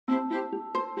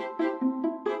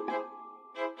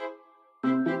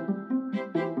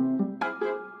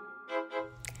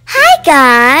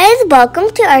Guys, welcome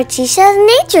to Artisha's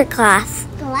nature class.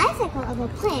 The life cycle of a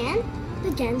plant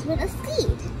begins with a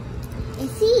seed. A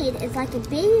seed is like a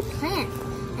baby plant,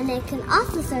 and it can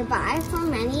also survive for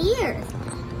many years.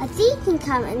 A seed can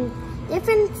come in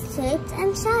different shapes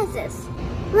and sizes.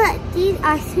 Look, these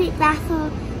are sweet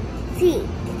basil seeds.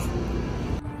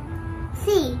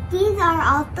 See, these are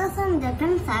also some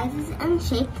different sizes and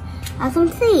shapes of some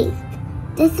seeds.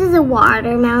 This is a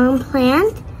watermelon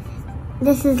plant.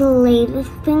 This is a lady's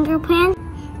finger plant,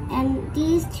 and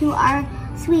these two are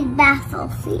sweet basil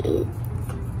seeds.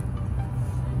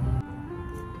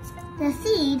 The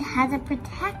seed has a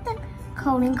protective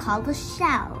coating called the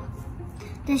shell.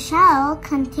 The shell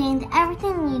contains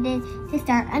everything needed to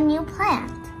start a new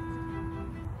plant.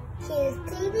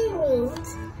 Seeding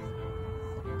means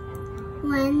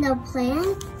when the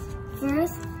plant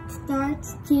first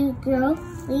starts to grow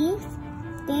leaves,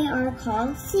 they are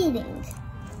called seeding.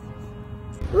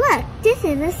 Look, this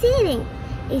is a seeding.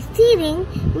 A seeding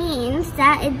means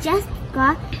that it just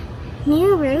got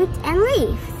new roots and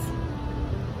leaves.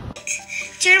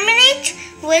 Germinate,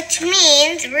 which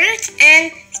means roots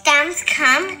and stems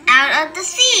come out of the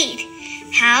seed.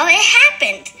 How it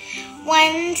happened.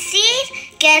 When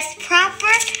seed gets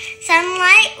proper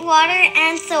sunlight, water,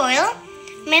 and soil,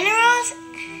 minerals,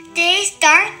 they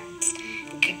start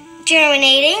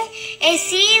germinating. A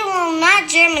seed will not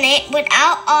germinate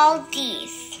without all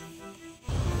these.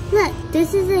 Look,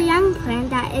 this is a young plant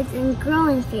that is in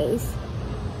growing phase.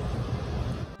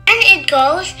 And it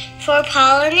goes for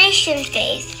pollination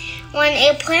phase. When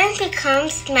a plant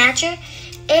becomes mature,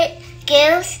 it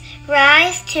gives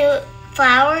rise to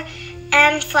flower,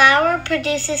 and flower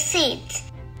produces seeds.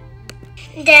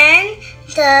 Then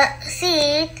the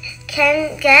seed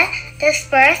can get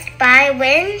dispersed by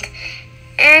wind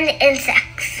and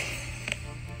insects.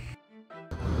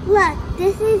 Look,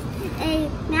 this is a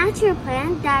natural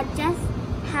plant that just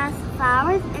has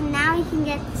flowers, and now you can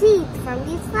get seeds from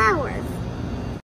these flowers.